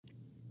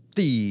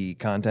The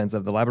contents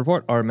of the lab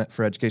report are meant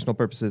for educational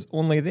purposes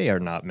only. They are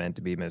not meant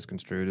to be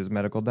misconstrued as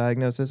medical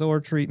diagnosis or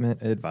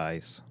treatment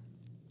advice.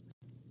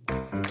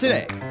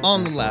 Today,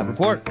 on the lab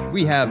report,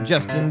 we have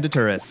Justin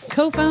DeTurris,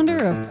 co-founder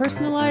of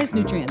Personalized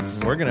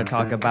Nutrients. We're going to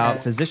talk about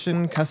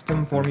physician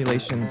custom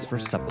formulations for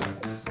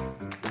supplements.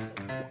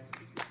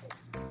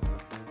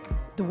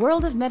 The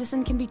world of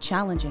medicine can be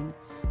challenging.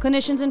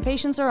 Clinicians and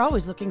patients are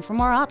always looking for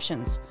more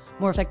options,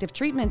 more effective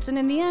treatments, and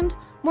in the end,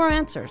 more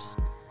answers.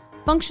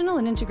 Functional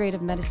and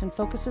integrative medicine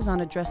focuses on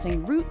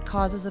addressing root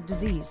causes of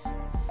disease.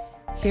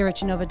 Here at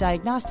Genova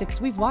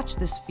Diagnostics, we've watched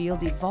this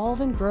field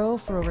evolve and grow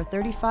for over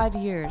 35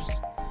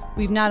 years.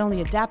 We've not only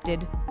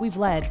adapted, we've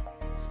led.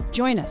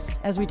 Join us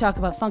as we talk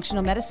about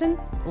functional medicine,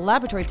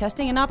 laboratory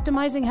testing, and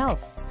optimizing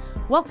health.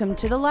 Welcome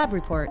to the Lab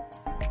Report.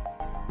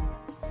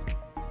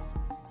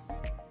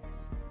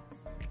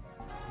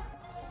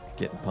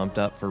 Getting pumped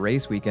up for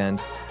race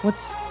weekend.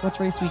 What's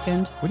race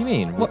weekend? What do you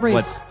mean? What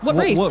race? What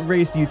race? What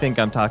race do you think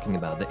I'm talking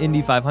about? The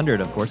Indy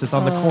 500, of course. It's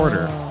on the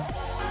quarter.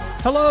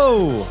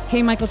 Hello.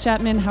 Hey, Michael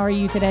Chapman. How are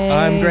you today?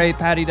 I'm great.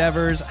 Patty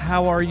Devers.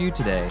 How are you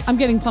today? I'm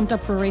getting pumped up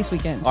for race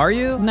weekend. Are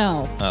you?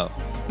 No. Oh.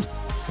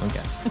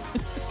 Okay.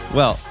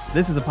 Well,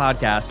 this is a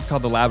podcast. It's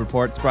called The Lab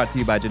Report. It's brought to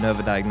you by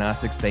Genova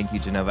Diagnostics. Thank you,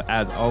 Genova,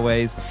 as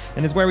always.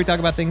 And it's where we talk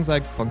about things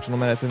like functional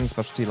medicine,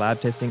 specialty lab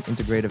testing,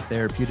 integrative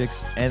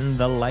therapeutics, and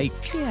the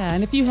like. Yeah,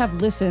 and if you have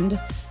listened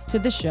to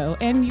the show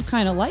and you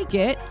kind of like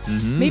it,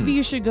 maybe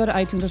you should go to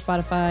iTunes or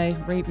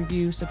Spotify, rate,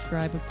 review,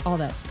 subscribe, all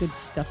that good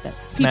stuff that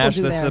Smash people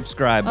do the there.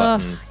 subscribe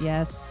button.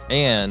 Yes.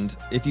 And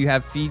if you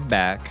have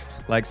feedback,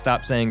 like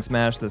stop saying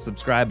smash the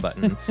subscribe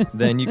button,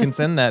 then you can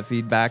send that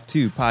feedback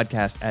to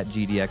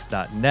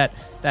podcast@gdx.net.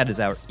 That is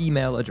our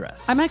email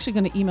address. I'm actually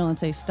going to email and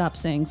say stop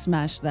saying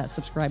smash that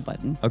subscribe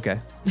button. Okay,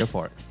 go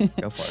for it.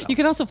 Go for it. You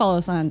can also follow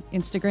us on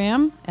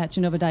Instagram at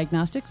Genova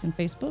Diagnostics and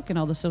Facebook and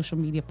all the social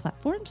media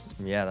platforms.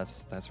 Yeah,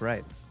 that's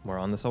right. We're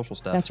on the social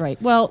stuff. That's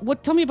right. Well,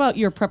 tell me about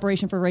your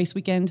preparation for race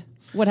weekend.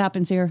 What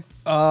happens here?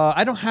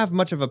 I don't have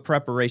much of a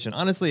preparation.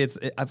 Honestly,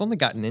 I've only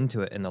gotten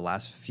into it in the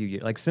last few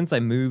years. Like since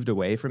I moved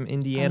away from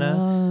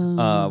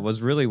Indiana,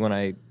 was really when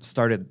I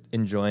started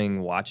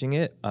enjoying watching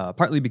it.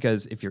 Partly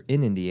because if you're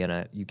in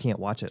Indiana, you can't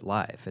watch it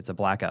live. It's a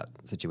blackout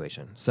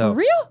situation. So for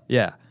real?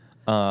 Yeah.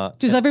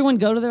 Does everyone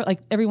go to there?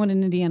 Like everyone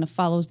in Indiana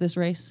follows this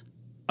race?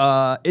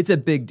 It's a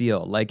big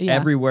deal. Like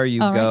everywhere you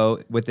go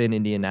within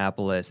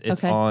Indianapolis,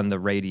 it's on the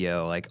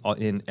radio. Like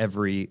in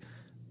every,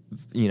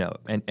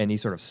 any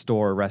sort of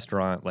store,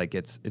 restaurant. Like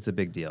it's a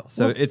big deal.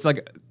 So it's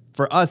like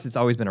for us, it's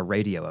always been a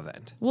radio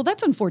event. Well,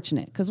 that's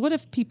unfortunate because what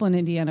if people in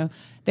Indiana,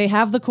 they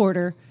have the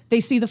quarter,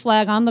 they see the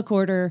flag on the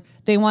quarter,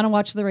 they want to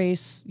watch the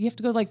race. You have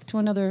to go to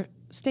another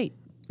state.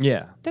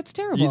 Yeah, that's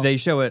terrible. They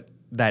show it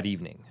that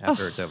evening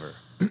after it's over.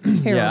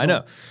 Terrible. Yeah, I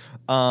know.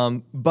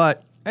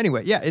 But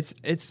anyway, yeah,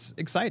 it's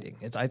exciting.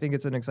 I think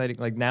it's an exciting,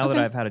 like now that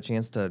I've had a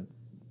chance to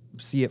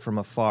see it from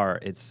afar,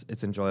 it's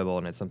enjoyable,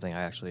 and it's something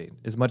I actually,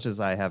 as much as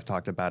I have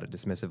talked about it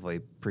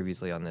dismissively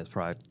previously on this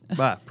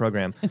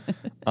program,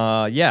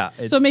 yeah.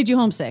 So it made you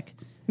homesick?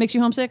 Makes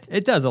you homesick?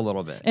 It does a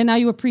little bit. And now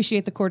you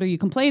appreciate the quarter. You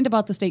complained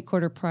about the state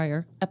quarter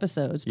prior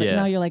episodes, but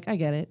now you're like, I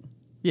get it.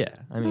 Yeah,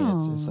 I mean,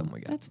 it's something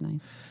we got. That's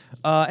nice.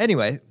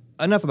 Anyway,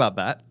 enough about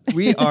that.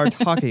 We are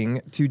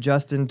talking to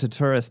Justin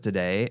DeTurris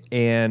today,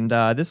 and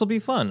this will be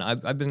fun.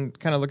 I've been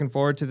kind of looking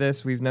forward to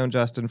this. We've known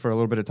Justin for a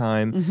little bit of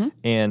time,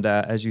 and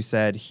as you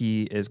said,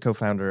 he is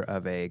co-founder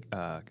of a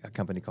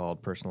company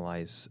called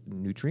Personalized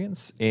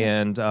Nutrients,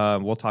 and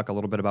we'll talk a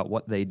little bit about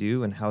what they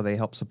do and how they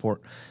help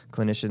support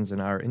clinicians in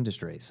our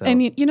industry. So,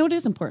 and it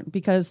is important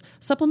because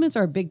supplements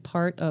are a big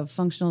part of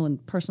functional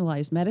and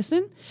personalized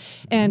medicine,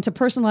 and to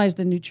personalize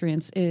the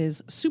nutrients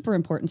is super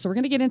important. So we're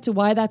going to get into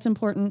why that's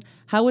important,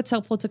 how it's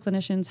helpful to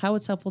clinicians, how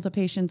it's helpful to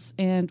patients,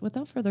 and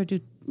without further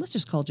ado, let's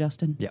just call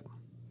Justin. Yeah.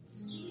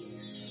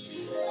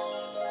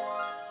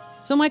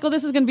 So, Michael,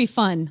 this is going to be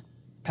fun.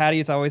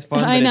 Patty, it's always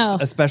fun, I but know.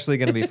 It's especially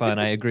going to be fun.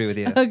 I agree with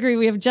you. Agree.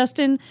 We have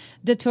Justin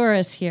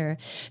DeTurris here.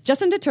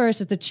 Justin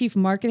DeTurris is the Chief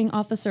Marketing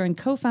Officer and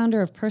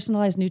co-founder of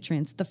Personalized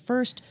Nutrients, the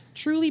first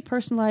truly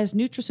personalized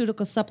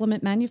nutraceutical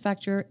supplement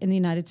manufacturer in the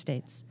United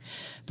States.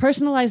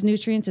 Personalized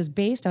Nutrients is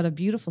based out of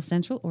beautiful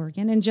Central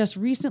Oregon and just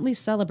recently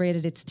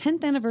celebrated its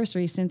 10th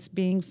anniversary since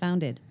being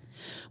founded.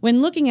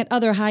 When looking at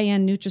other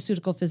high-end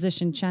nutraceutical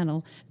physician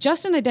channel,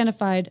 Justin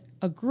identified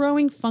a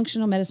growing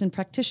functional medicine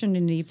practitioner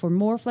need for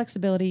more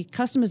flexibility,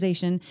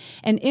 customization,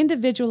 and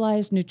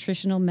individualized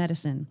nutritional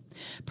medicine.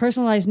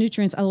 Personalized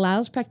Nutrients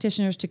allows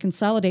practitioners to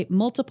consolidate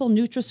multiple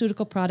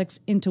nutraceutical products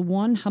into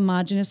one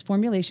homogeneous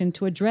formulation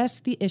to address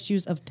the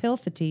issues of pill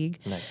fatigue,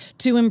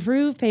 to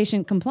improve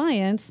patient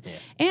compliance,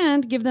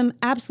 and give them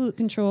absolute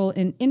control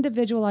in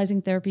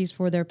individualizing therapies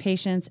for their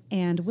patients.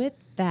 And with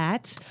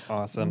that,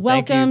 awesome.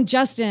 Welcome,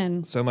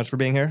 Justin. So much for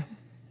being here.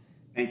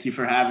 Thank you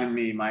for having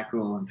me,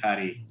 Michael and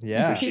Patty.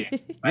 Yeah. Appreciate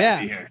it. Nice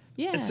to be here.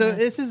 Yeah. So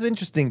this is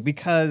interesting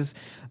because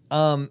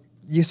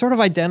you sort of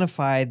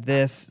identified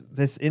this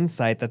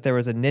insight that there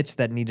was a niche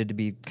that needed to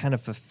be kind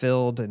of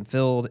fulfilled and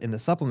filled in the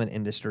supplement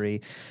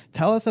industry.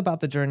 Tell us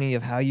about the journey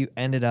of how you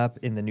ended up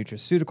in the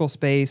nutraceutical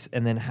space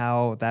and then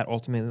how that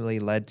ultimately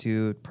led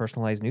to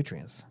personalized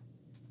nutrients.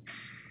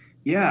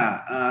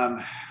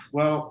 Yeah.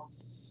 Well,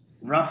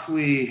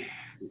 roughly,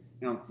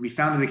 we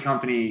founded the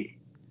company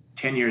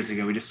 10 years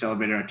ago. We just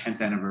celebrated our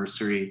 10th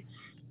anniversary.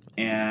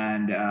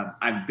 And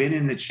I've been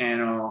in the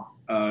channel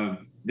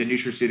of the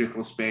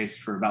nutraceutical space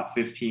for about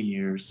 15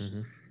 years.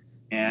 Mm-hmm.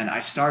 And I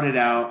started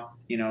out,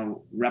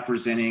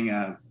 representing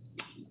a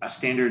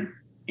standard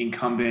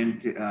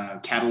incumbent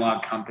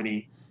catalog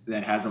company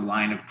that has a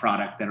line of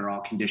product that are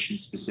all condition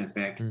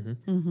specific.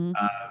 Mm-hmm. Mm-hmm.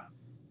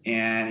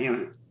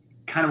 And,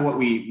 kind of what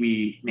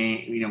we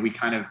name, we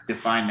kind of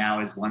define now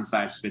as one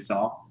size fits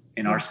all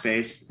in our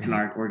space, in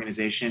our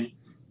organization.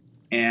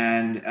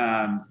 And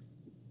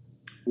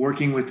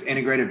working with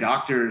integrative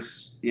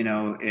doctors,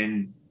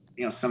 in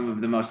some of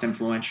the most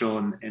influential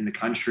in the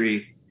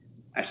country,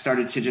 I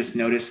started to just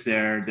notice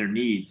their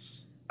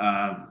needs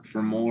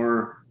for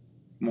more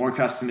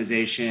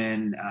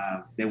customization.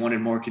 They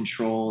wanted more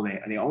control.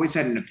 They always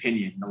had an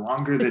opinion. The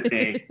longer that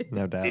they,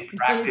 no doubt, they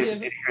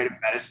practiced integrative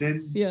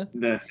medicine,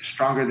 the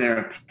stronger their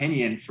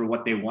opinion for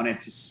what they wanted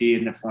to see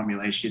in the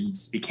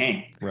formulations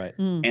became. Right.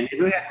 And they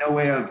really had no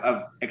way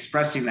of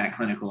expressing that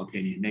clinical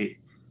opinion.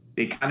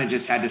 They kind of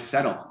just had to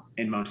settle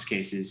in most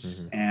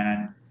cases. Mm-hmm.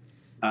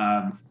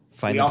 And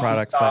find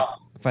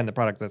the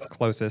product that's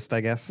closest,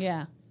 I guess.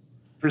 Yeah.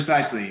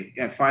 Precisely.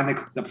 Yeah, find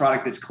the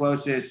product that's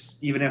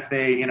closest, even if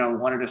they,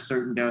 wanted a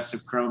certain dose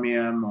of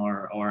chromium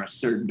or a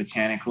certain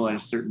botanical at a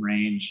certain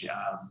range.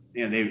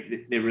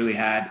 They really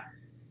had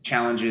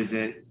challenges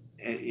at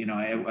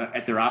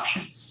their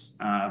options.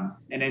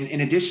 And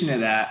in addition to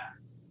that,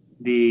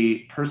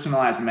 the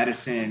personalized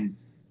medicine,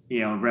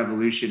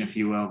 revolution, if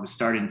you will, was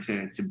starting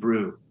to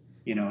brew,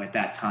 at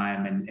that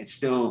time. And it's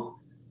still,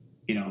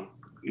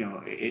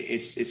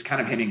 it's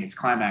kind of hitting its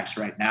climax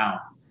right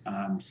now.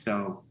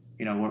 So,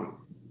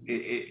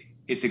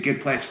 it's a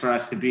good place for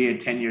us to be at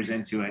 10 years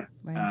into it,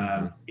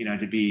 right.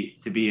 To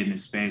be in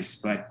this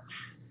space, but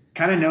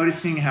kind of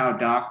noticing how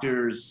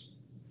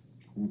doctors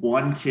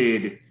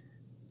wanted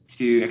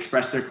to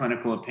express their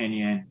clinical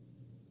opinion.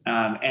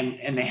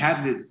 And they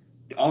had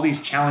all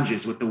these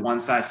challenges with the one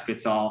size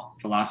fits all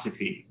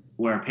philosophy,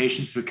 where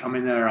patients would come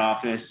into their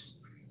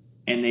office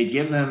and they'd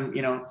give them,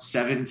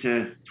 7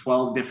 to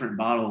 12 different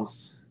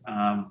bottles,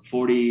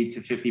 40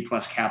 to 50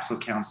 plus capsule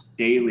counts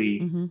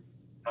daily. Mm-hmm.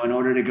 In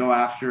order to go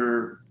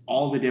after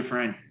all the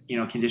different,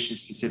 condition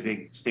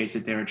specific states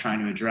that they were trying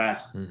to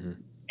address. Mm-hmm.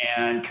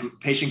 And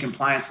patient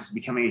compliance is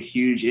becoming a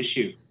huge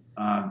issue.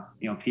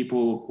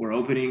 People were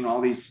opening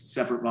all these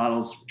separate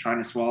bottles, trying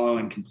to swallow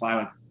and comply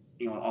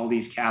with, all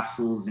these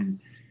capsules and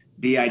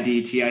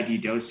BID,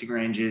 TID dosing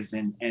ranges.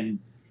 And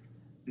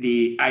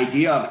the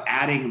idea of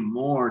adding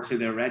more to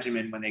their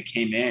regimen when they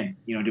came in,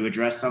 to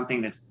address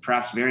something that's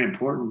perhaps very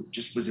important,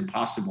 just was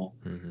impossible.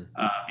 Mm-hmm.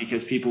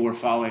 Because people were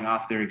falling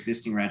off their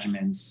existing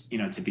regimens,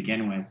 to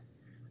begin with.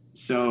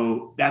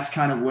 So that's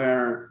kind of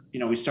where,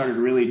 we started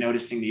really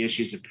noticing the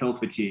issues of pill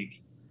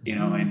fatigue,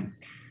 mm-hmm. And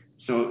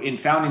so in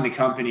founding the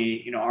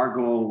company, our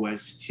goal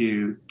was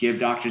to give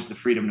doctors the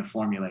freedom to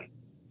formulate,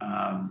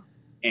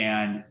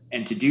 and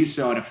to do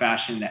so in a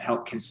fashion that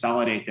helped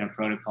consolidate their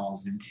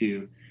protocols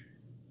into,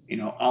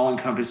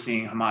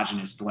 all-encompassing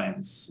homogeneous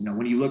blends.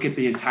 When you look at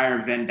the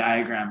entire Venn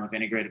diagram of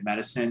integrative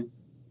medicine,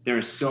 there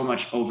is so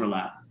much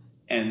overlap.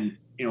 And,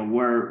 and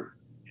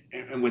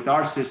with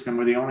our system,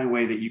 we're the only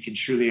way that you can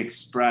truly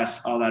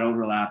express all that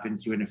overlap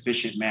into an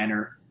efficient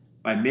manner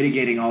by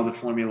mitigating all the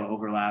formula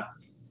overlap,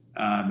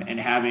 and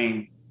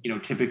having,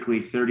 typically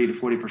 30 to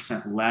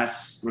 40%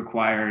 less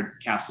required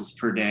capsules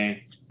per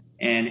day.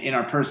 And in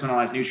our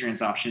personalized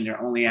nutrients option,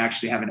 they're only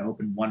actually having to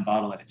open one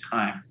bottle at a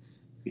time,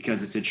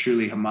 because it's a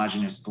truly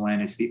homogeneous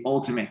blend. It's the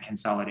ultimate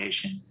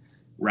consolidation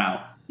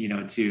route,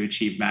 to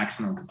achieve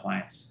maximum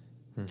compliance.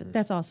 Mm-hmm.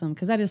 That's awesome,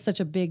 because that is such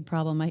a big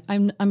problem.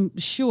 I'm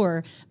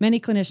sure many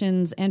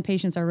clinicians and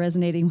patients are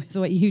resonating with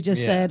what you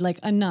just said. Like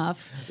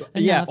enough.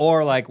 Yeah,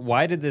 or like,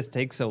 why did this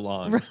take so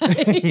long?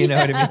 Right. You know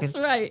what I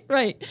mean?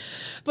 Right.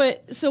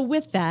 But so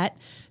with that,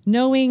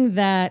 knowing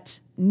that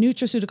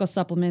nutraceutical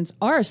supplements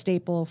are a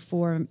staple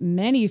for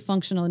many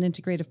functional and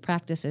integrative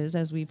practices,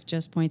 as we've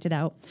just pointed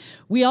out,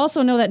 we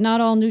also know that not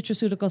all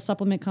nutraceutical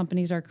supplement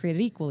companies are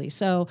created equally.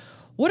 So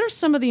what are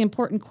some of the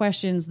important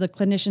questions the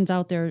clinicians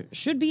out there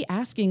should be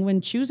asking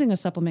when choosing a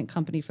supplement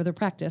company for their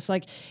practice?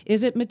 Like,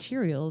 is it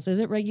materials? Is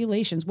it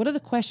regulations? What are the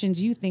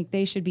questions you think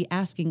they should be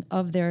asking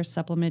of their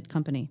supplement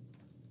company?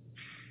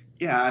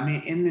 Yeah, I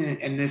mean,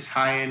 in this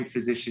high-end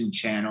physician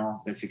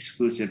channel that's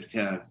exclusive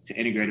to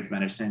integrative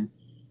medicine,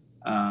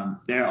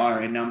 there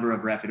are a number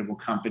of reputable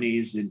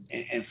companies,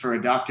 and for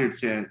a doctor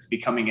to be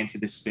coming into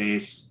this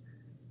space,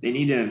 they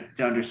need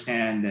to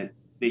understand that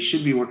they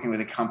should be working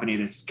with a company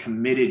that's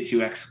committed to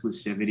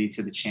exclusivity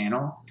to the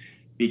channel,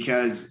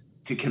 because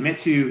to commit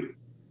to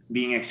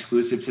being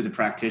exclusive to the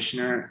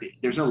practitioner,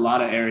 there's a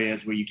lot of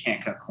areas where you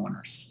can't cut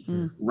corners.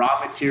 Mm. Raw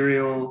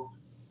material,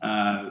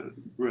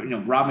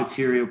 Raw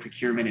material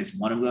procurement is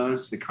one of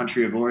those. The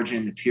country of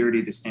origin, the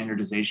purity, the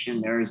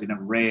standardization. There is an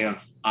array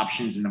of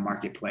options in the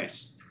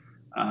marketplace.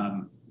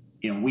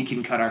 We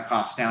can cut our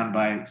costs down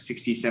by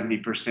 60,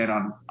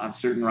 70% on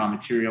certain raw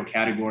material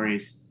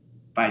categories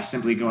by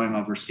simply going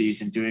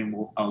overseas and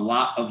doing a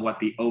lot of what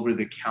the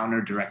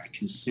over-the-counter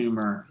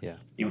direct-to-consumer,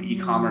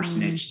 e-commerce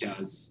niche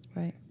does.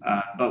 Right.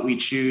 But we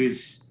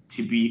choose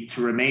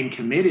to remain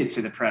committed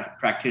to the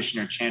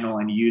practitioner channel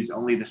and use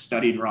only the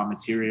studied raw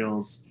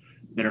materials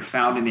that are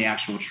found in the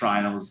actual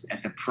trials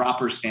at the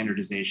proper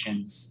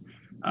standardizations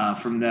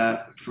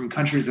from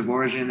countries of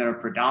origin that are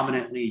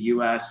predominantly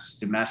U.S.,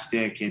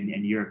 domestic,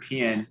 and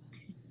European,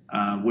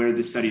 where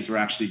the studies were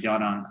actually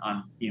done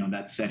on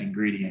that said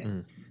ingredient.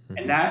 Mm-hmm.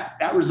 And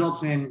that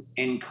results in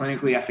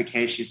clinically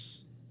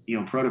efficacious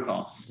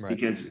protocols, right?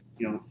 Because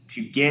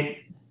to get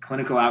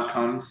clinical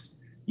outcomes,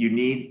 you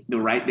need the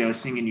right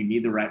dosing and you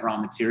need the right raw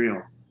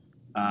material,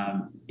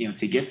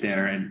 to get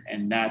there.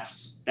 And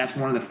that's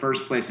one of the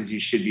first places you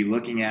should be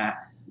looking at,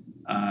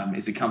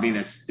 is a company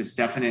that's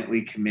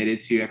definitely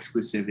committed to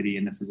exclusivity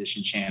in the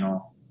physician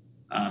channel,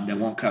 that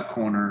won't cut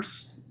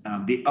corners.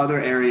 The other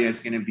area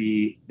is going to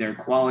be their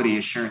quality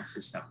assurance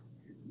system.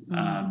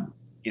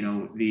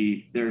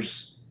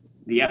 There's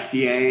the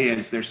FDA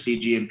as their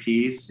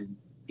CGMPs, and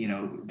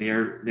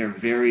they're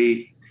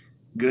very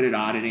good at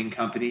auditing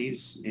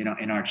companies, in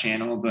our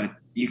channel, but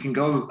you can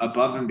go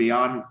above and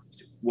beyond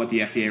what the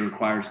FDA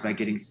requires by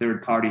getting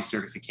third-party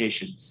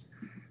certifications.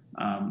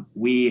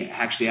 We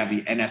actually have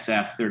the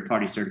NSF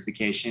third-party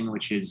certification,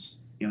 which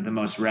is, the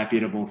most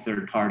reputable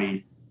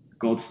third-party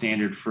gold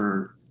standard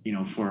for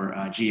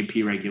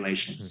GMP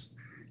regulations.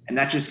 Mm-hmm. And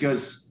that just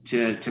goes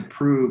to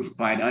prove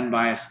by an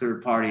unbiased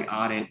third-party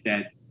audit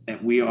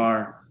that we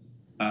are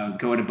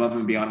going above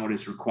and beyond what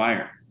is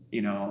required,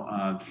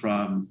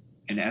 from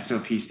an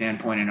SOP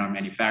standpoint in our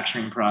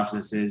manufacturing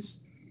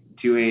processes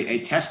to a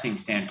testing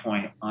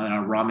standpoint on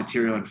our raw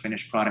material and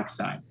finished product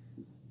side.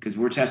 Because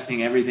we're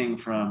testing everything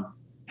from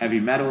heavy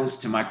metals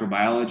to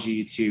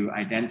microbiology to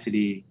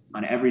identity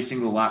on every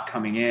single lot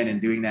coming in,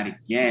 and doing that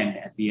again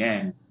at the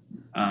end,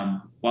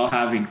 while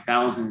having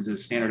thousands of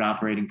standard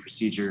operating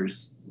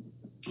procedures,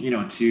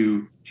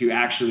 to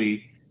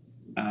actually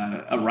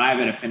arrive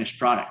at a finished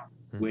product,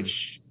 mm-hmm.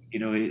 which,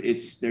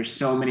 there's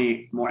so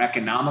many more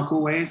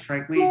economical ways,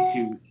 frankly,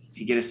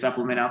 to get a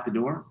supplement out the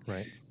door.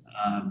 Right.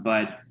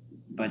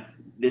 But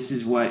this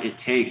is what it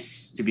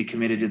takes to be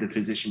committed to the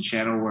physician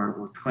channel, where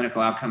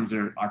clinical outcomes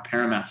are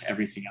paramount to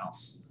everything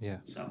else. Yeah.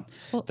 So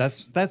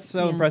that's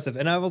so impressive.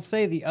 And I will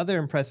say the other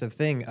impressive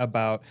thing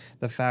about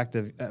the fact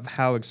of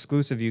how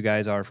exclusive you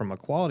guys are from a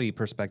quality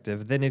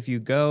perspective, then if you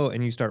go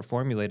and you start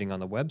formulating on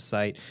the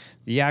website,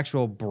 the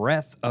actual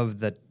breadth of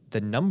the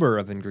number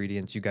of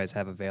ingredients you guys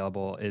have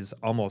available is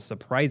almost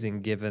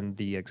surprising given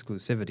the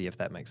exclusivity, if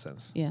that makes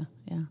sense. Yeah,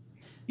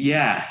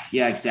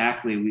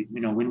 exactly.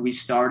 When we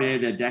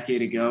started a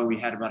decade ago, we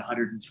had about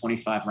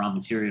 125 raw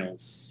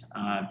materials.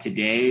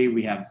 Today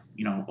we have,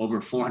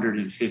 over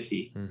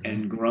 450 mm-hmm.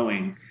 and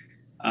growing.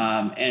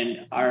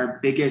 And our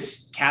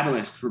biggest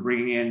catalyst for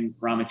bringing in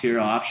raw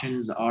material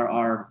options are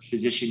our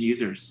physician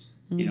users.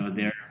 Mm-hmm.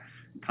 They're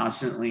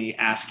constantly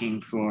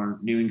asking for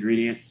new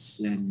ingredients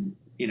and,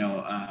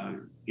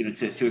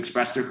 to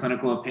express their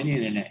clinical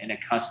opinion in a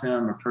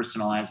custom or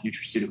personalized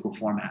nutraceutical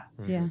format.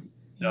 Yeah.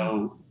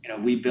 So,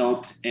 we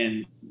built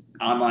an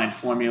online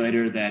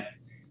formulator that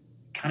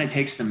kind of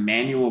takes the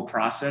manual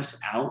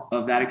process out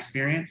of that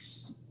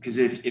experience. Because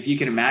if you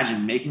can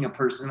imagine making a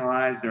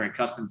personalized or a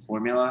custom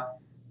formula,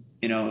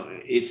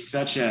 is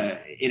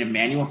in a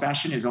manual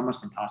fashion is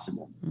almost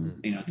impossible.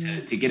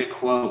 Mm-hmm. To get a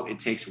quote, it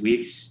takes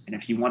weeks. And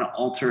if you want to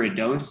alter a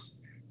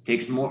dose, it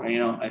takes more,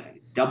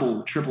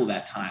 double, triple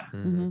that time.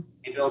 Mm-hmm.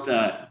 We built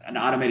an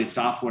automated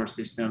software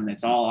system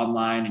that's all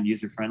online and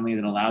user-friendly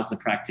that allows the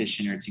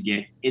practitioner to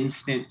get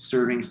instant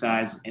serving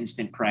size,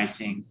 instant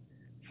pricing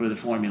for the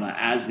formula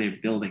as they're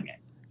building it.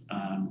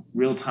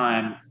 Real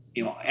time,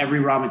 every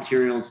raw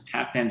material's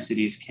tap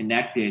density is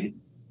connected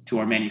to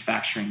our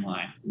manufacturing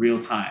line, real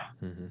time.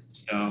 Mm-hmm.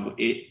 So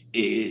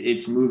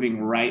it's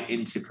moving right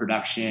into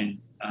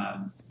production,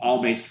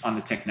 all based on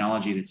the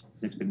technology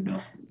that's been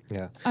built.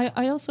 Yeah.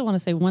 I also want to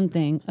say one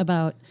thing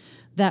about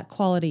that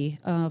quality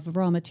of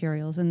raw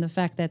materials and the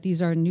fact that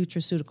these are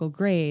nutraceutical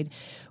grade.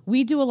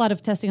 We do a lot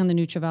of testing on the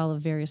NutrEval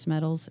of various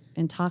metals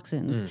and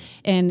toxins,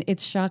 and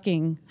it's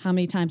shocking how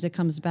many times it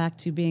comes back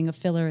to being a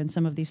filler in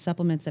some of these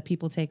supplements that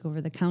people take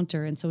over the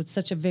counter. And so it's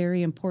such a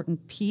very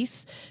important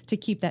piece to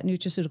keep that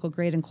nutraceutical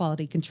grade and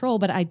quality control.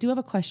 But I do have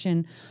a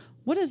question.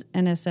 What does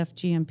NSF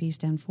GMP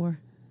stand for?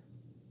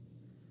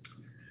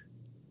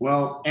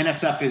 Well,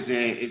 NSF is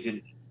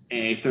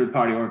a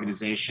third-party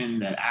organization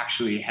that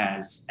actually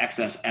has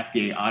excess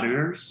FDA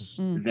auditors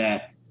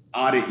that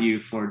audit you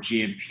for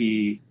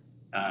GMP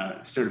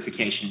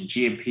certification.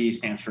 GMP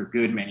stands for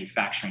Good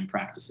Manufacturing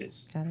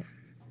Practices. Got it.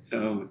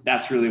 So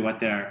that's really what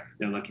they're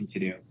looking to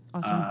do.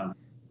 Awesome.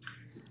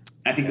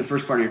 I think the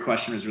first part of your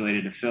question was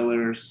related to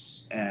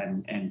fillers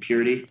and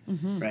purity,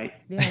 right?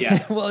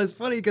 Yeah. Well, it's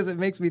funny because it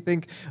makes me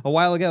think a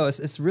while ago,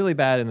 it's really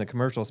bad in the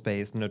commercial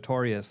space,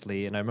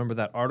 notoriously. And I remember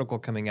that article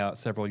coming out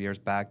several years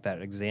back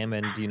that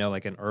examined,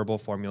 like an herbal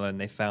formula, and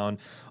they found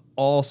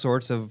all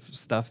sorts of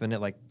stuff in it,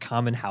 like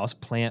common house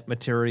plant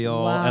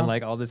material and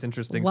like all this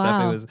interesting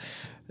stuff.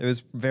 It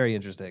was very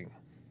interesting.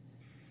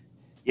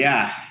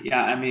 Yeah.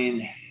 I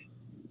mean,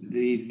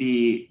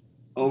 the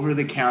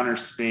over-the-counter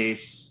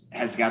space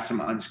has got some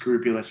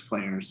unscrupulous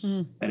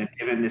players that have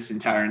given this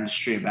entire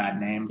industry a bad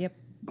name. Yep.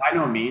 By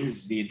no means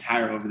is the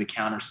entire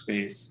over-the-counter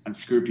space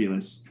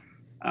unscrupulous.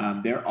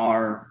 There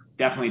are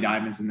definitely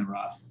diamonds in the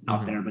rough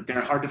out there, but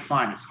they're hard to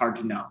find. It's hard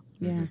to know.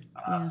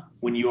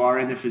 When you are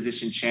in the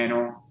physician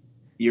channel,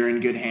 you're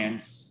in good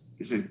hands.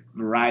 There's a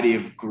variety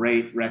of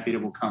great,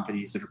 reputable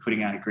companies that are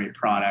putting out a great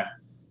product.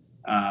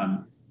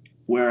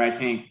 Where I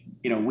think,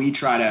 we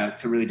try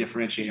to really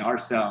differentiate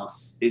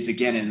ourselves is,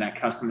 again, in that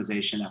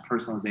customization, that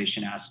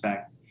personalization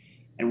aspect.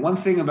 And one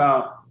thing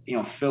about,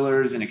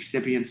 fillers and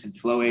excipients and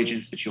flow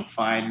agents that you'll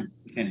find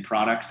within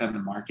products on the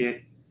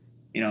market,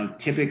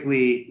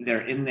 typically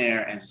they're in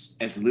there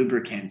as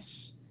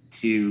lubricants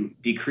to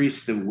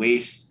decrease the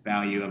waste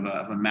value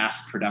of a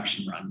mass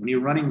production run. When you're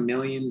running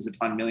millions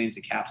upon millions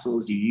of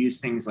capsules, you use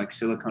things like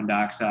silicone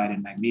dioxide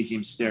and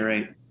magnesium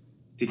stearate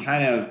to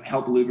kind of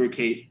help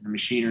lubricate the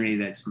machinery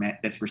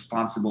that's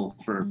responsible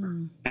for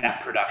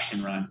that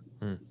production run.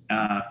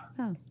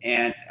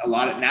 And a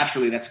lot of,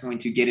 naturally, that's going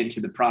to get into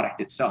the product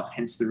itself,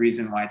 hence the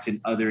reason why it's in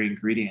other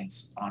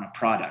ingredients on a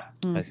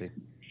product. I see.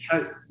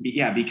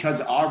 Because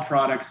our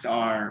products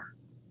are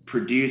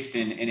produced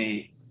in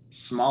a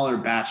smaller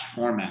batch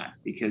format,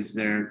 because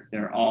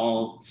they're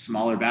all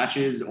smaller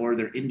batches, or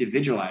they're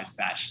individualized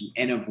batch,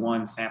 N of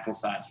 1 sample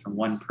size for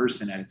one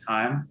person at a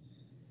time.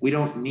 We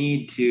don't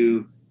need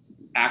to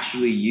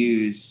actually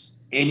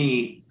use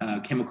any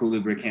chemical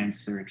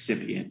lubricants or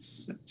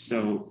excipients.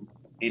 So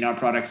in our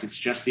products, it's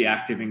just the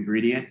active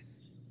ingredient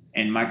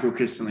and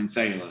microcrystalline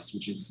cellulose,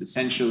 which is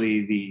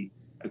essentially the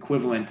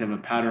equivalent of a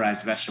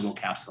powderized vegetable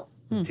capsule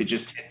to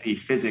just hit the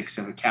physics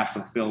of a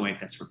capsule fill weight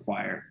that's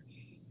required.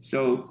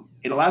 So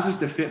it allows us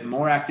to fit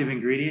more active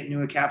ingredient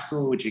into a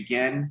capsule, which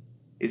again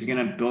is going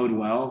to bode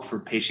well for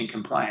patient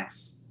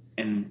compliance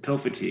and pill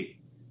fatigue,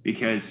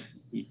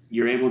 because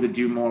you're able to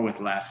do more with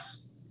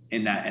less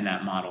in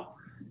that model.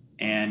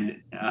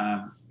 And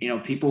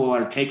people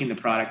are taking the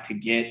product to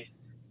get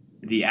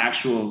the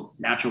actual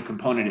natural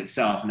component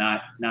itself,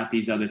 not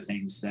these other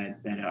things that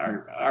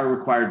are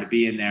required to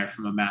be in there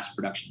from a mass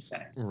production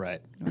setting.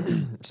 Right.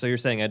 So you're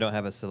saying I don't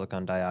have a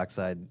silicon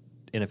dioxide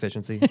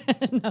inefficiency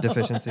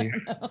deficiency?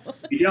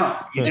 No.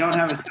 You don't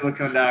have a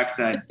silicon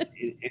dioxide.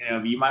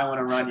 You might want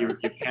to run your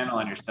panel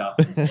on yourself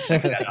and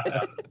check that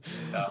out.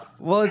 So.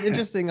 Well, it's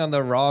interesting on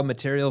the raw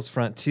materials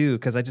front too,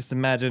 because I just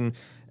imagine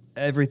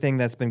everything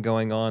that's been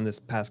going on this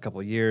past couple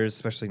of years,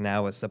 especially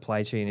now with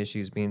supply chain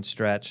issues being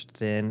stretched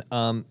thin.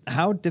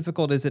 How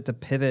difficult is it to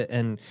pivot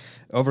and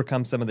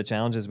overcome some of the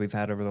challenges we've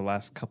had over the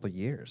last couple of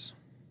years?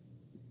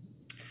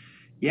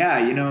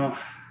 Yeah,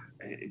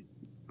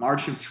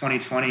 March of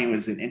 2020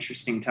 was an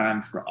interesting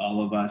time for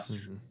all of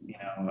us.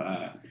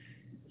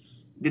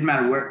 Didn't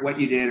matter what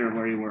you did or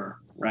where you were,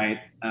 right?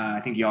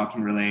 I think y'all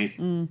can relate.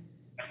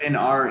 Within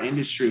our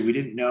industry, we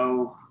didn't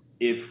know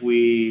if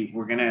we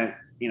were going to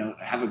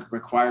have a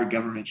required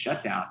government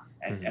shutdown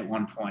at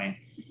one point.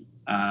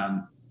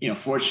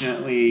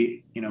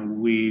 Fortunately,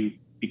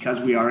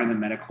 because we are in the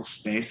medical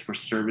space, we're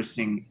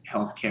servicing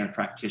healthcare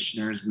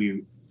practitioners.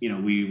 We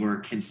were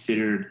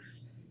considered,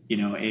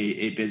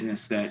 a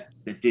business that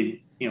did,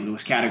 that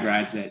was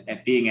categorized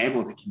at being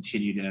able to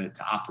continue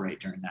to operate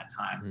during that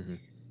time.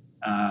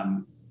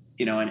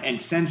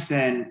 And since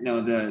then,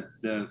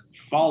 the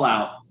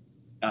fallout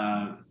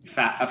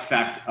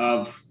effect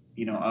of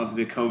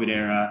the COVID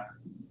era,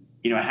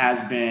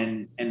 has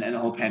been, and the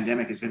whole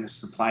pandemic has been the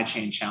supply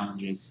chain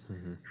challenges.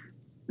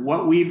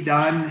 What we've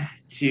done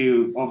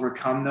to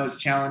overcome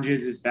those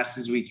challenges as best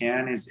as we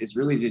can is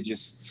really to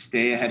just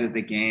stay ahead of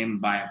the game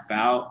by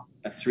about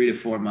a 3 to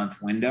 4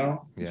 month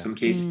window, in some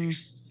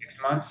cases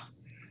 6 months.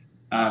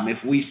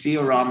 If we see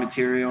a raw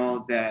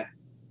material that,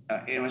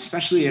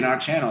 especially in our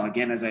channel,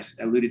 again, as I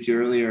alluded to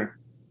earlier,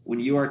 when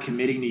you are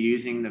committing to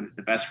using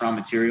the best raw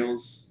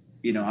materials,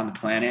 on the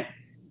planet,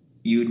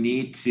 you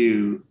need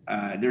to,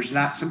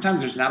 sometimes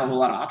there's not a whole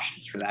lot of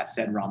options for that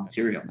said raw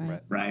material,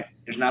 right?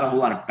 There's not a whole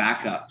lot of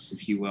backups,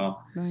 if you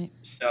will. Right.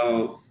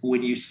 So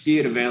when you see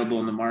it available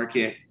in the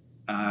market,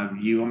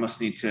 you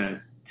almost need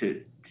to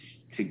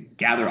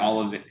gather all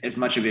of it, as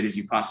much of it as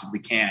you possibly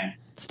can.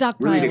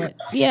 Stockpile really it.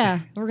 Yeah,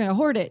 we're going to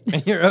hoard it.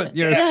 You're a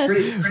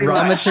pretty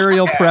raw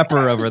material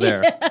prepper over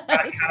there.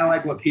 Yes. Kind of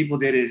like what people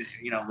did,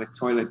 with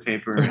toilet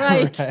paper and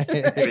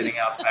everything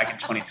else back in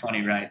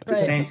 2020, right? The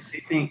same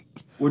thing.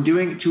 We're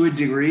doing, to a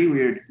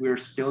degree, we're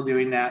still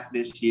doing that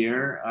this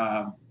year,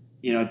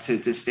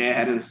 to stay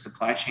ahead of the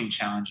supply chain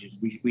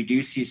challenges. We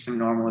do see some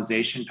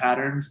normalization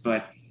patterns,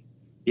 but,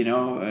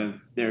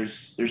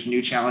 there's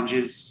new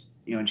challenges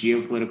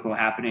geopolitical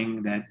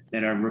happening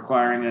that are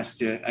requiring us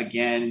to,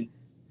 again,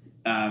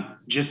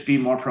 just be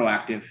more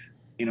proactive.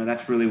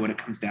 That's really what it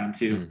comes down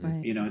to,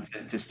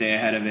 right. To stay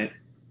ahead of it.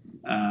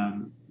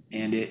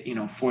 And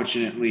it,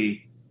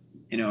 fortunately,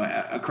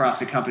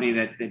 across a company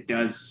that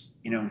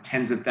does,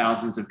 tens of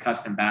thousands of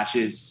custom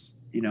batches,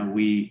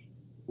 we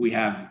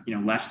have,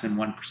 less than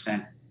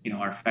 1%,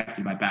 are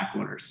affected by back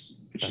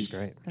orders, which That's is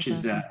great. Which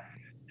That's is awesome.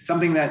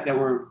 Something that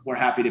we're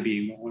happy to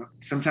be.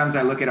 Sometimes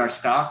I look at our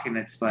stock and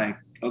it's like,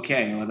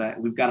 okay, well,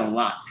 that we've got a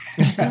lot,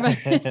 but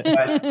at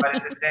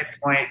the same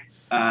point,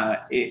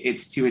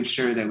 it's to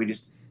ensure that we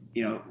just,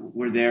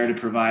 we're there to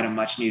provide a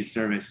much needed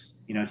service,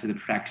 to the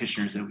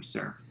practitioners that we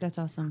serve. That's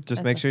awesome.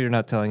 Just make sure you're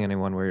not telling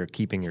anyone where you're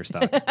keeping your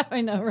stock.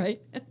 I know, right?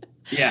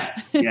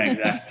 Yeah,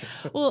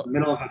 exactly. Well,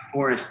 middle of a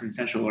forest in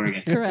Central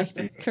Oregon.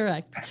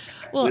 Correct.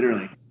 Well,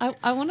 literally.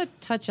 I want to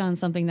touch on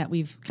something that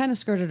we've kind of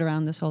skirted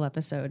around this whole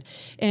episode.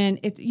 And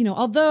it's,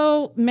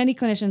 although many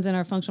clinicians in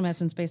our functional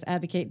medicine space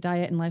advocate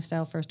diet and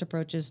lifestyle first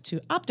approaches to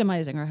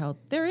optimizing our health,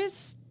 there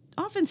is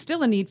often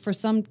still a need for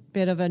some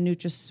bit of a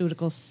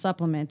nutraceutical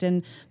supplement.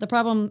 And the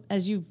problem,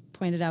 as you've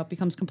pointed out,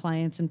 becomes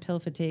compliance and pill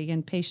fatigue,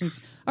 and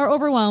patients are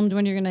overwhelmed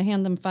when you're going to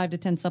hand them 5 to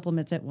 10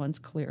 supplements at once,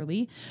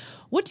 clearly.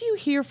 What do you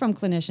hear from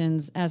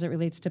clinicians as it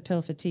relates to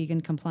pill fatigue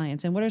and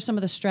compliance? And what are some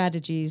of the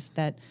strategies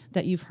that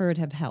you've heard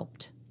have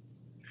helped?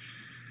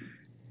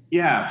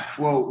 Yeah,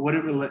 well,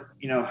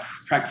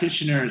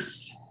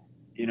 practitioners,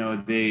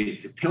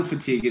 the pill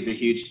fatigue is a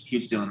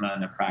huge dilemma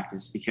in their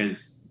practice,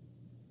 because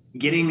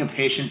getting a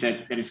patient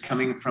that is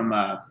coming from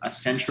a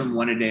Centrum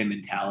one-a-day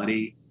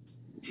mentality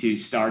to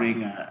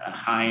starting a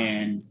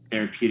high-end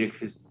therapeutic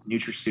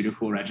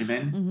nutraceutical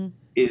regimen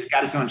is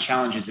got its own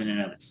challenges in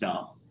and of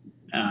itself.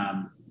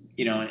 And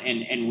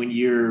when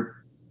you're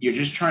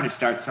just trying to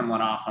start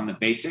someone off on the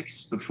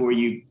basics before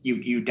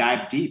you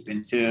dive deep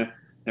into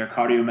their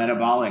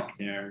cardiometabolic,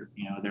 their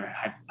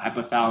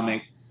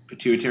hypothalamic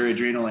pituitary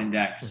adrenal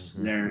index,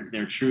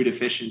 their true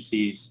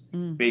deficiencies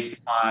based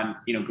upon,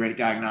 great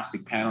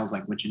diagnostic panels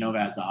like what Genova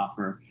has to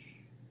offer,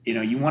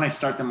 you want to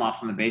start them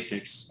off on the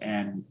basics.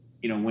 And,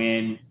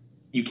 when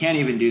you can't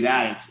even do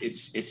that,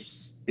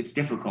 it's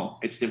difficult.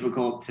 It's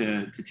difficult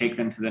to take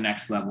them to the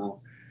next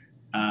level,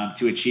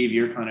 to achieve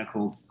your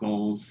clinical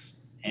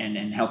goals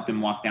and help them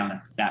walk down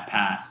that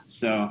path.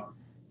 So,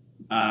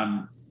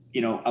 a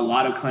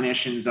lot of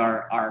clinicians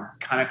are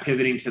kind of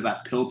pivoting to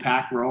that pill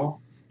pack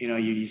role,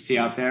 you see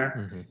out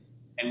there.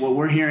 And what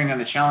we're hearing on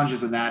the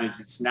challenges of that is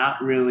it's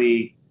not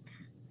really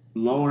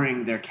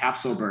lowering their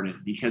capsule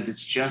burden, because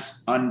it's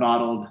just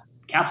unbottled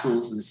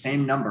capsules, the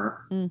same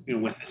number,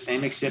 with the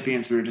same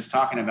excipients we were just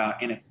talking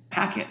about in a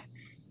packet.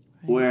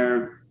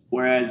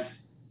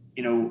 Whereas,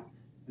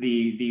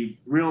 the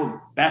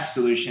real best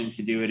solution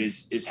to do it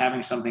is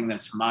having something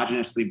that's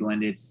homogenously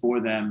blended for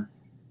them,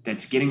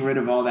 that's getting rid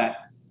of all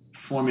that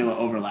formula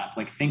overlap.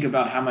 Like, think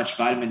about how much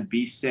vitamin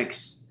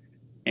B6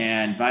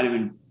 and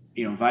vitamin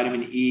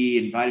E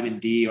and vitamin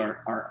D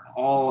are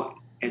all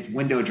as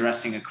window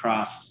dressing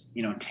across,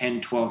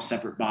 10, 12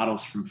 separate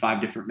bottles from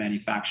 5 different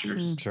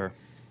manufacturers. Sure.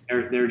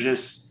 They're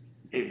just,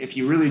 if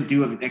you really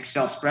do an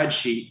Excel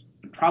spreadsheet,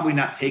 you're probably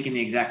not taking the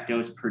exact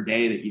dose per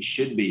day that you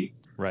should be.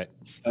 Right.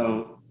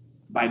 So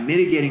by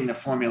mitigating the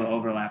formula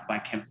overlap,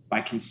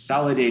 by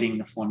consolidating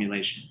the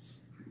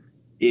formulations,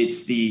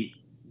 it's the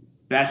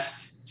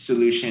best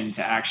solution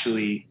to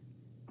actually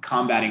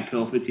combating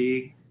pill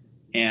fatigue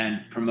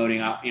and promoting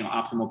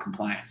optimal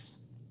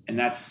compliance. And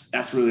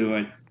that's really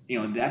what,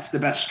 that's the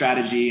best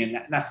strategy,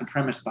 and that's the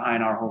premise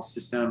behind our whole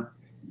system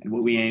and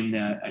what we aim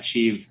to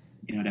achieve,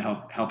 to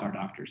help our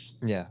doctors.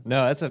 Yeah,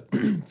 no, that's a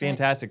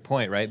fantastic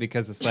point, right?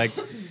 Because it's like,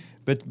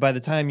 but by the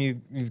time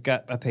you've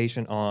got a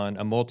patient on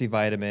a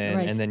multivitamin,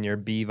 right, and then your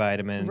B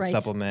vitamin right,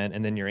 supplement,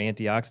 and then your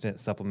antioxidant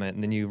supplement,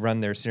 and then you run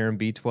their serum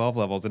B12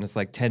 levels, and it's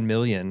like 10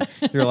 million.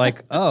 You're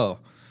like, oh,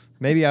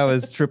 maybe I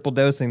was triple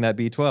dosing that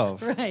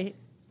B12. Right.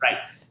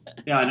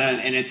 Yeah,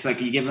 and it's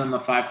like you give them a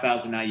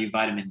 5,000 IU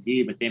vitamin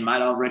D, but they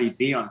might already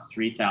be on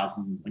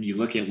 3,000 when you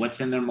look at what's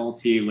in their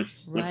multi,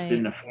 what's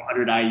in the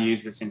 400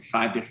 IUs that's in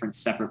 5 different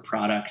separate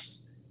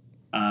products.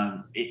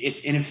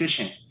 It's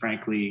inefficient,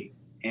 frankly,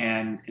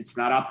 and it's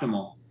not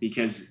optimal,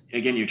 because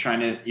again,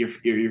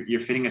 you're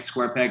fitting a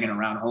square peg in a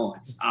round hole.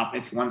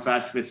 It's one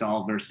size fits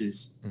all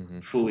versus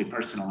fully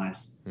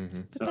personalized.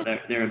 So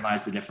there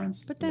lies the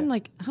difference. But then,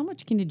 how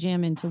much can you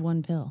jam into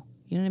one pill?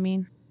 You know what I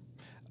mean?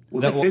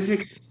 Well, the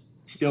physics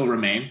still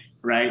remain,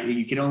 right?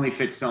 You can only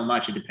fit so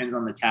much. It depends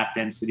on the tap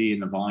density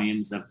and the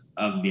volumes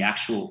of the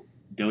actual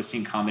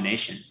dosing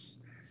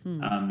combinations.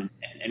 And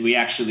we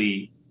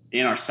actually,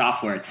 in our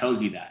software, it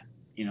tells you that,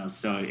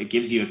 so it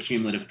gives you a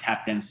cumulative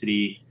tap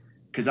density,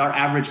 because our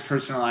average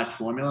personalized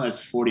formula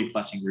is 40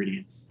 plus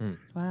ingredients.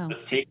 Wow.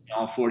 Let's take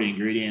all 40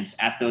 ingredients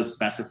at those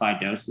specified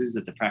doses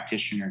that the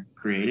practitioner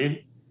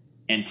created,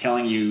 and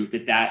telling you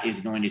that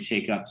is going to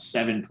take up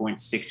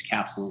 7.6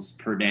 capsules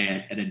per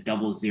day at a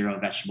 00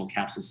 vegetable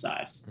capsule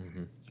size.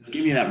 So it's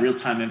giving you that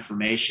real-time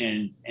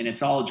information, and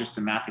it's all just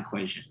a math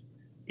equation,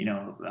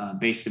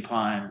 based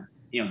upon,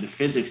 the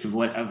physics of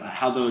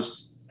how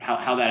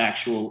how that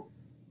actual,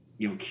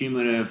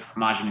 cumulative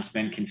homogeneous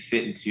blend can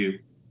fit into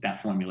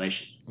that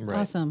formulation. Right.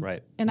 Awesome.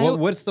 Right. And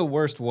what's the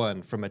worst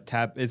one from a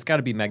tab? It's got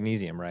to be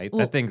magnesium, right? Well,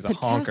 that thing's a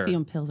honker.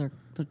 Potassium pills are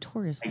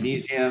notorious.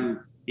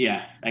 Magnesium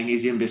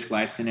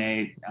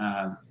bisglycinate.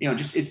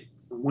 Just it's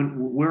when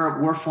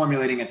we're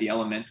formulating at the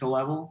elemental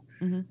level.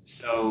 Mm-hmm.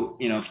 So,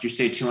 if you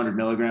say 200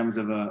 milligrams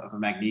of a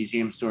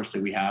magnesium source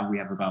that we have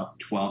about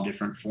 12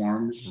 different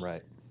forms.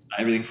 Right.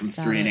 Everything from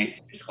threonate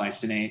to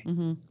bisglycinate.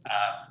 Mm-hmm.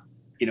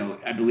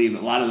 I believe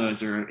a lot of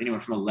those are anywhere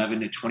from 11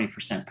 to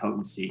 20%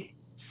 potency.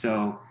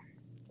 So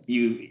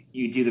you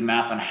do the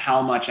math on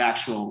how much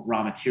actual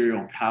raw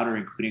material powder,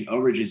 including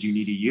overages, you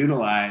need to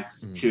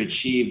utilize to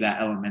achieve that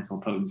elemental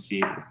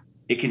potency.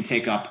 It can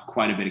take up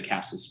quite a bit of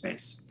capsule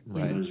space for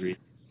those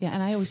reasons. Yeah,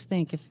 and I always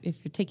think if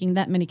you're taking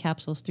that many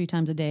capsules 3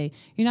 times a day,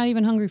 you're not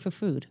even hungry for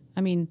food.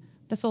 I mean,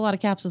 that's a lot of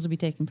capsules to be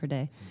taken per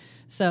day.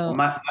 So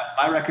my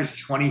record's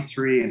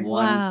 23 and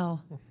wow.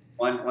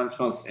 One's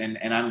supposed,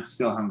 and I'm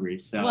still hungry.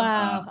 So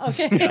wow.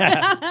 Okay.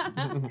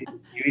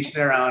 You each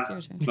their own.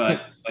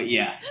 But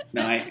yeah,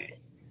 no,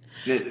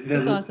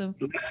 that's awesome.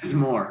 Less is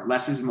more.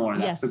 Less is more.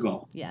 That's the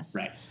goal. Yes.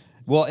 Right.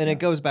 Well, and it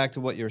goes back to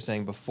what you were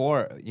saying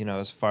before,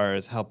 as far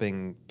as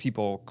helping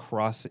people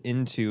cross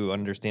into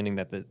understanding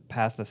that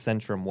past the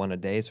Centrum 1 a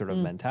day sort of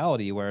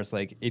mentality, where it's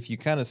like, if you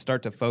kind of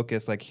start to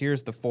focus, like,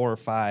 here's the 4 or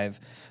 5,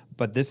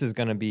 but this is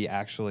going to be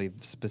actually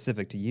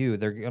specific to you,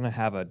 they're going to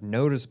have a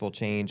noticeable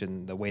change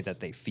in the way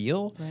that they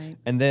feel. Right.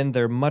 And then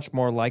they're much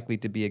more likely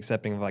to be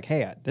accepting of like,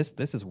 hey, this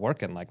is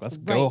working. Like, let's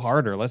go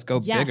harder. Let's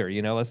go bigger.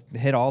 Let's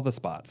hit all the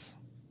spots.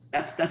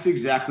 That's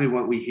exactly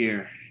what we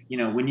hear.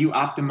 When you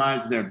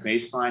optimize their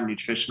baseline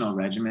nutritional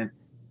regimen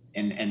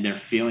and they're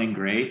feeling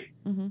great,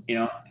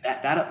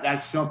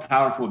 that's so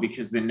powerful,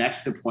 because the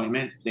next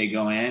appointment they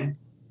go in,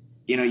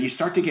 you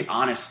start to get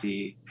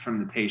honesty from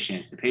the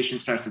patient. The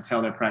patient starts to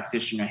tell their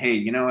practitioner, hey,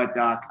 you know what,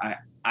 doc,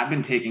 I've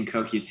been taking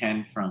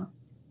CoQ10 from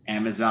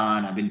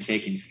Amazon. I've been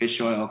taking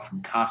fish oil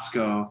from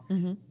Costco.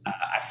 Mm-hmm.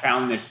 I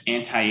found this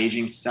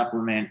anti-aging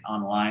supplement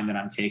online that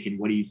I'm taking.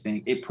 What do you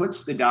think? It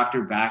puts the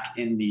doctor back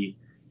in the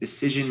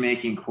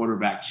decision-making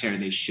quarterback chair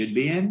they should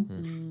be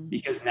in,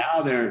 because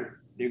now they're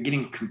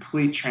getting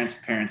complete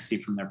transparency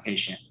from their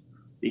patient.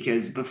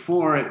 Because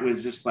before it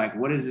was just like,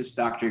 what is this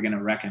doctor going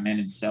to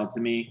recommend and sell to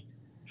me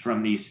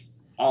from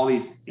all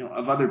these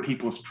of other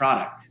people's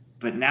product?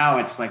 But now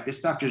it's like, this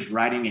doctor's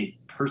writing a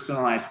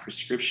personalized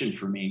prescription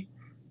for me,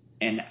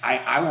 and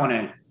I want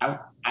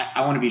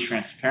to be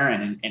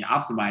transparent and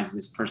optimize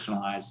this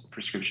personalized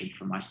prescription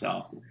for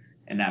myself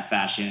in that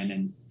fashion.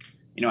 And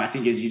I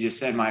think, as you just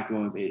said,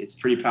 Michael, it's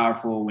pretty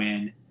powerful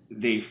when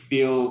they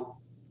feel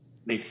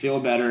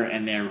better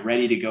and they're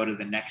ready to go to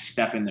the next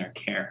step in their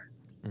care.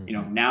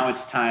 Mm-hmm. Now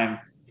it's time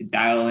to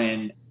dial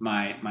in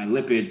my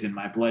lipids and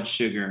my blood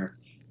sugar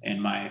and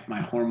my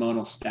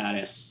hormonal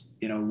status,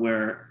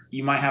 where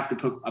you might have to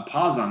put a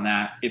pause on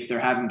that if they're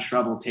having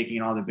trouble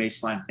taking all the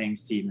baseline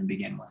things to even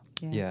begin with.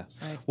 Yeah.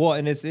 Right. Well,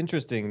 and it's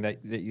interesting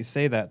that you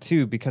say that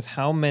too, because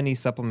how many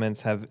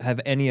supplements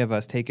have any of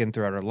us taken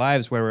throughout our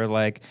lives where we're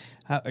like,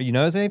 you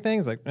notice anything?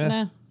 It's like,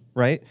 nah.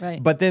 Right.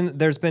 But then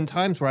there's been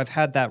times where I've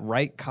had that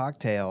right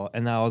cocktail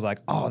and I was like,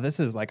 oh, this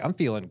is like, I'm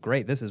feeling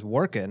great. This is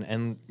working.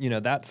 And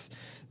it's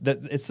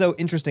so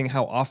interesting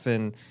how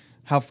often,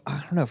 I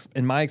don't know,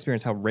 in my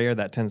experience, how rare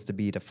that tends to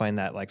be to find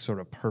that like sort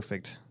of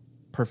perfect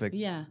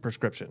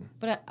prescription.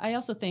 But I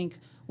also think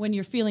when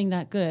you're feeling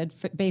that good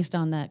based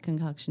on that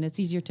concoction, it's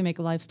easier to make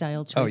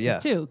lifestyle choices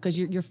too, because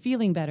you're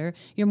feeling better.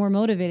 You're more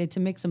motivated to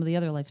make some of the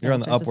other lifestyle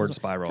choices. You're on the upward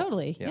spiral.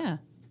 Totally, yeah.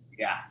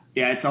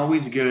 Yeah, it's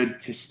always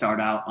good to start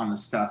out on the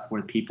stuff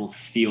where people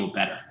feel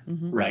better,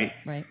 right?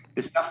 Right.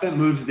 The stuff that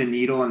moves the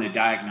needle on the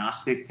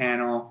diagnostic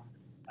panel,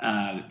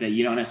 that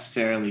you don't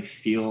necessarily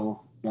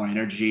feel more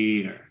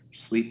energy or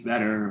sleep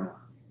better or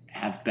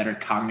have better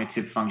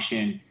cognitive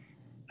function.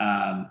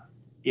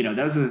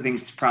 Those are the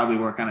things to probably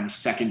work on a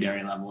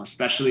secondary level,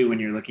 especially when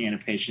you're looking at a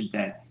patient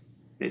that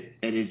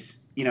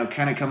is,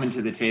 kind of coming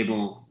to the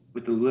table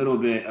with a little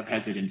bit of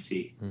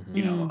hesitancy,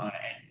 and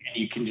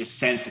you can just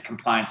sense a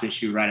compliance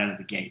issue right out of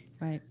the gate.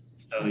 Right.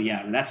 So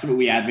that's what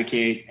we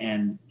advocate.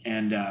 And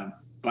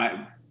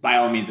by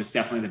all means, it's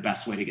definitely the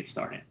best way to get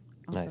started.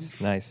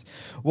 Awesome. Nice.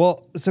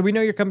 Well, so we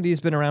know your company has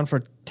been around for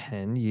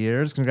 10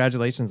 years.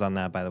 Congratulations on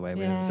that, by the way.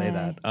 We didn't say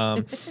that.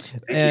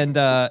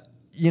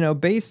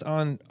 And, based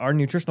on our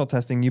nutritional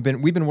testing,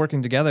 we've been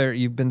working together.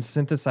 You've been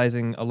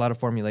synthesizing a lot of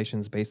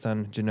formulations based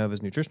on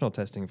Genova's nutritional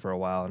testing for a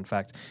while. In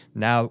fact,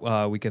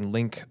 now we can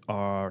link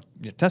our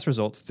test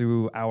results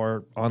through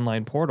our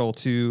online portal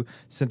to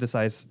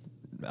synthesize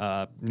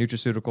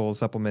nutraceutical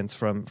supplements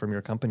from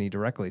your company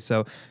directly.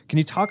 So can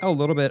you talk a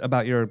little bit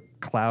about your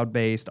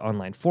cloud-based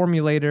online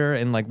formulator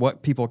and like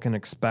what people can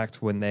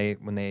expect when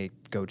they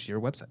go to your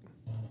website?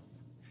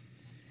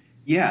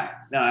 Yeah,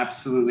 no,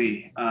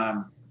 absolutely.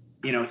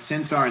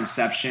 Since our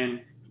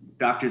inception,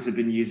 doctors have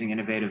been using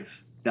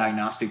innovative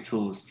diagnostic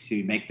tools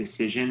to make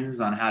decisions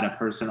on how to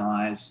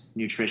personalize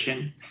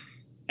nutrition.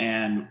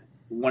 And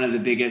one of the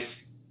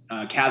biggest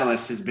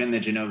catalysts has been the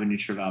Genova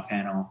NutriVal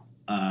panel.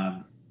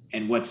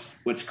 and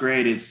what's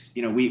great is,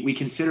 we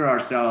consider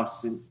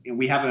ourselves, and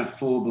we have a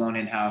full blown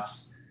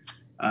in-house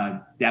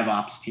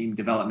DevOps team,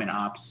 development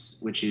ops,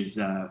 which is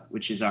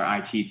our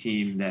IT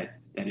team that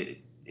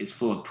is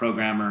full of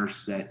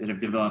programmers that have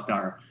developed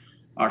our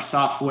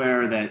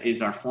software, that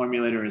is our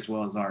formulator, as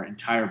well as our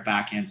entire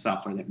backend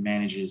software that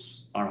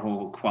manages our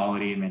whole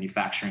quality and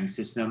manufacturing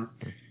system.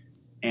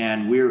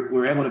 And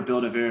we're able to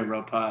build a very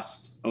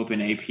robust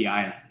open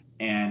API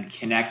and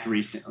connect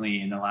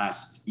recently in the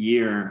last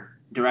year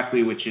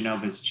directly with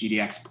Genova's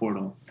GDX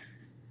portal,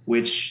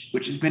 which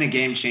has been a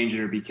game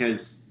changer,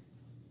 because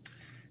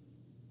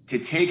to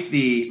take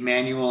the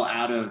manual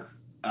out of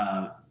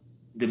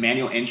the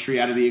manual entry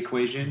out of the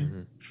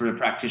equation for a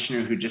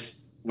practitioner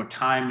where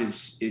time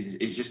is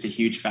just a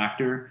huge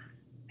factor,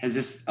 has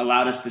just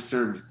allowed us to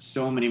serve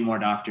so many more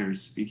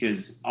doctors,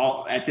 because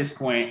at this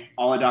point,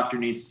 all a doctor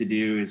needs to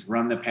do is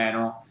run the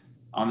panel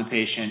on the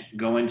patient,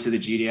 go into the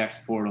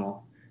GDX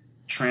portal,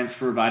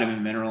 transfer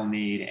vitamin mineral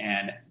need,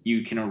 and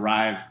you can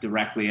arrive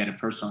directly at a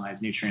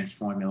personalized nutrients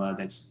formula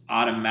that's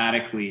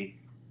automatically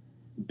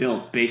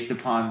built based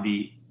upon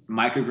the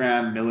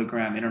microgram,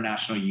 milligram,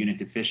 international unit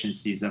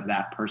deficiencies of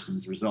that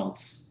person's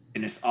results.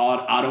 And it's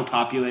all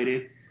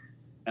auto-populated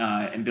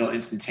and built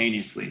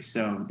instantaneously.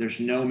 So there's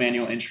no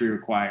manual entry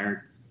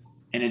required.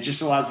 And it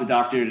just allows the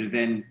doctor to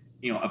then,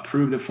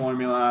 approve the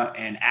formula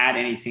and add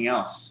anything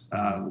else.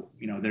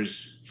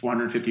 There's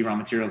 450 raw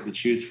materials to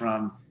choose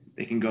from.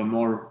 They can go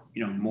more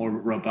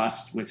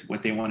robust with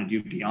what they want to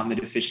do beyond the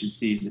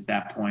deficiencies at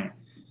that point.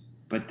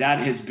 But that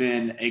has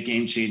been a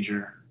game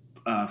changer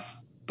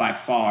by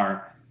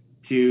far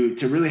to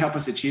really help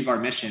us achieve our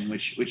mission,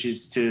 which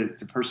is to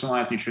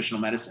personalize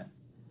nutritional medicine.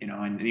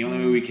 And the only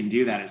way we can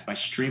do that is by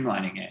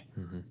streamlining it.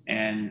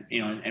 And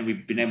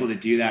we've been able to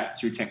do that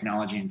through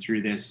technology and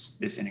through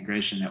this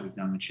integration that we've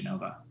done with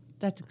Genova.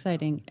 That's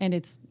exciting. And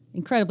it's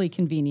incredibly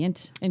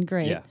convenient and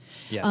great.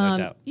 Yeah, no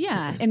doubt.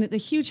 Yeah, and a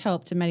huge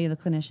help to many of the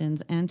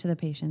clinicians and to the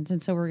patients.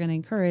 And so we're going to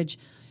encourage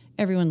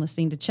everyone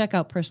listening to check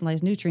out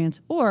Personalized Nutrients,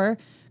 or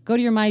go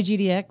to your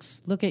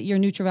MyGDX, look at your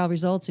NutriVal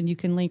results, and you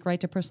can link right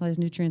to Personalized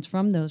Nutrients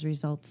from those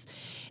results.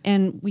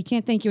 And we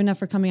can't thank you enough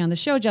for coming on the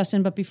show,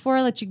 Justin. But before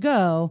I let you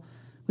go,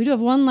 we do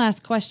have one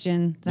last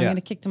question that I'm going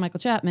to kick to Michael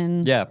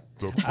Chapman. Yeah.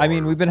 I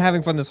mean, we've been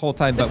having fun this whole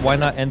time, but why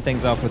not end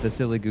things off with a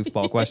silly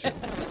goofball question?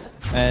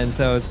 And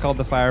so it's called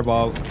the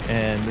Fireball,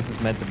 and this is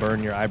meant to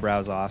burn your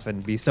eyebrows off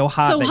and be so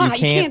hot that you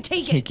can't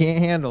take it. You can't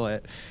handle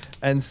it.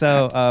 And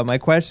so my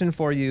question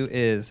for you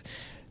is,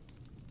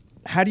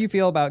 how do you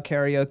feel about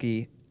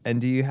karaoke,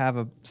 and do you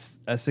have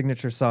a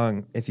signature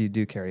song if you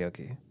do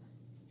karaoke?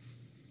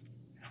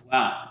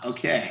 Wow.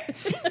 Okay.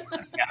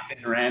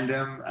 Kind of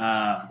random.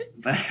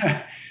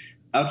 But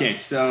okay,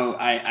 so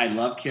I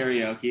love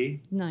karaoke.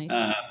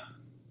 Nice.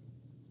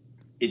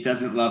 It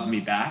doesn't love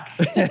me back.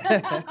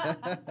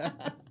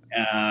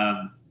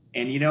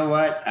 And you know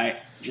what?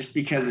 Just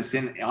because it's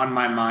on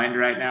my mind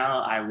right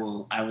now, I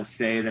will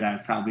say that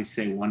I'd probably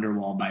say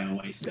Wonderwall by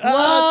Oasis.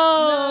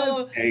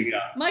 Whoa! There you go.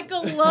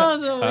 Michael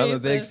loves Oasis. I'm a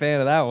big fan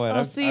of that one.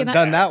 I've and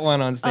done that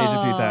one on stage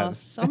a few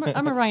times. So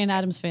I'm a Ryan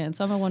Adams fan,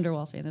 so I'm a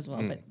Wonderwall fan as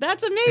well. But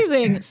that's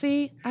amazing.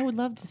 See, I would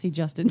love to see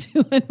Justin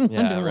do it.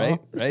 Yeah, right.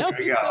 There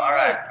we go. All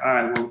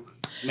right. Well,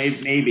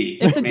 maybe.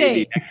 It's a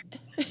date.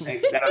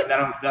 Thanks.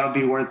 That'll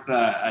be worth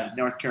a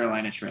North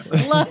Carolina trip.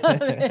 Love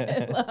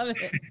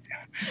it.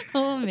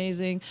 Oh,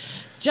 amazing.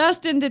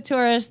 Justin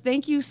DeTurris,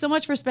 thank you so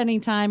much for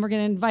spending time. We're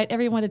going to invite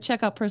everyone to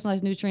check out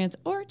Personalized Nutrients,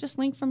 or just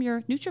link from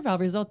your NutriVal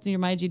results in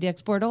your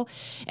MyGDX portal.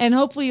 And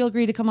hopefully you'll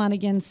agree to come on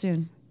again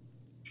soon.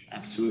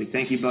 Absolutely.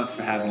 Thank you both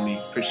for having me.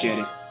 Appreciate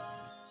it.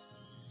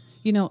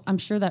 I'm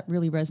sure that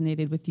really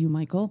resonated with you,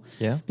 Michael.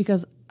 Yeah.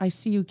 Because I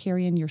see you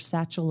carrying your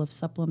satchel of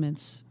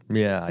supplements.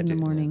 Yeah, in the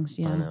mornings.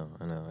 Yeah. I know.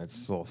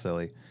 It's a little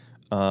silly.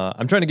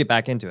 I'm trying to get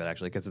back into it,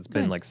 actually, because it's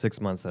been like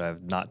 6 months that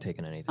I've not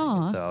taken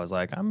anything. So I was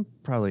like,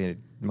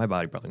 my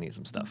body probably needs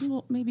some stuff.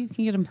 Well, maybe you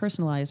can get them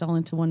personalized all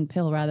into one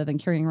pill rather than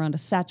carrying around a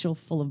satchel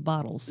full of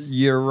bottles.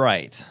 You're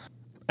right.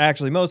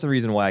 Actually, most of the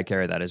reason why I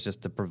carry that is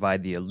just to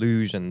provide the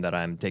illusion that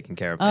I'm taking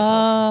care of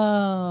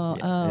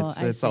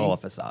myself. It's all a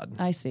facade.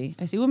 I see.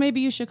 Well,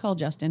 maybe you should call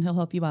Justin. He'll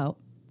help you out.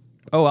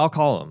 Oh, I'll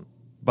call him.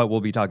 But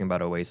we'll be talking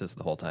about Oasis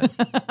the whole time.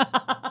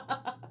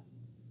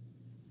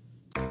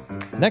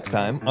 Next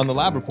time on the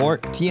Lab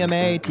Report,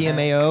 TMA,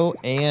 TMAO,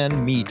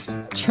 and meat.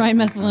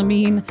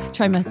 Trimethylamine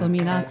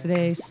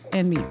oxidase,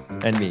 and meat.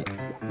 And meat.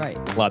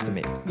 Right. Lots of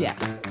meat. Yeah.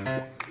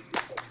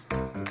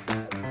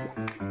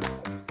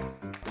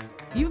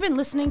 You've been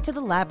listening to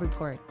the Lab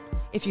Report.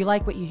 If you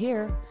like what you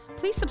hear,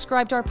 please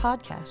subscribe to our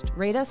podcast,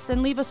 rate us,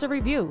 and leave us a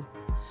review.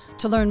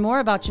 To learn more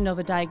about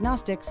Genova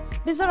Diagnostics,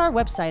 visit our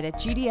website at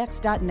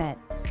gdx.net.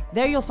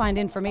 There you'll find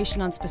information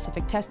on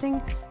specific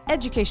testing,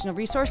 educational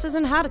resources,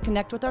 and how to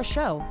connect with our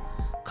show.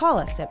 Call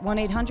us at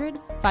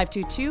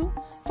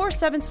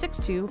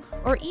 1-800-522-4762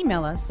 or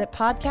email us at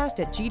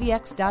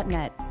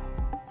podcast@gdx.net.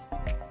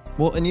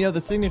 Well, and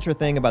the signature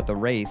thing about the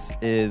race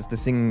is the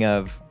singing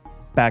of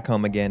Back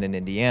Home Again in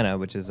Indiana,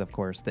 which is, of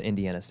course, the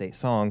Indiana state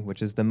song,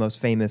 which is the most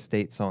famous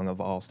state song of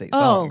all state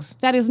songs. Oh,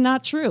 that is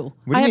not true.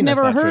 What do you I have mean that's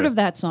never not heard true? of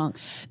that song.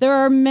 There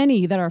are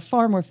many that are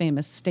far more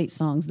famous state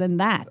songs than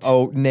that.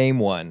 Oh, name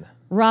one.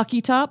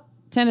 Rocky Top,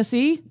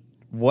 Tennessee.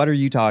 What are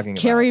you talking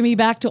about? Carry Me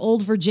Back to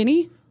Old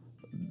Virginia.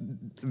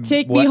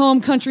 Take Me What? Home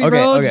Country Okay,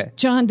 Roads, okay.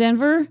 John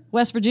Denver,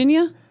 West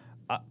Virginia.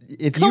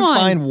 If Come you on.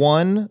 find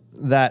one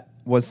that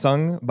was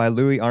sung by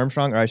Louis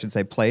Armstrong, or I should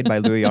say played by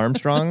Louis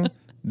Armstrong,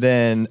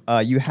 then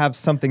you have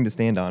something to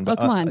stand on. Oh, But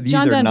come on. these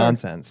John are Denver.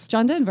 nonsense.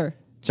 John Denver.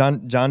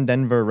 John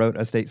Denver wrote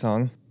a state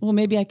song. Well,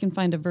 maybe I can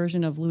find a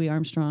version of Louis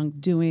Armstrong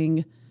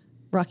doing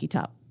Rocky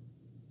Top.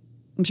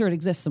 I'm sure it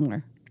exists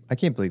somewhere. I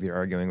can't believe you're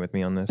arguing with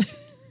me on this.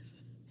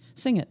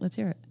 Sing it. Let's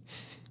hear it.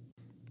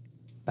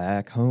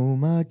 Back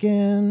home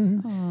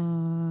again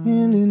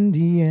in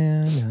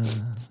Indiana,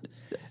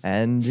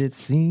 and it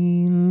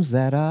seems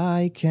that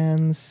I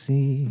can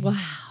see Wow.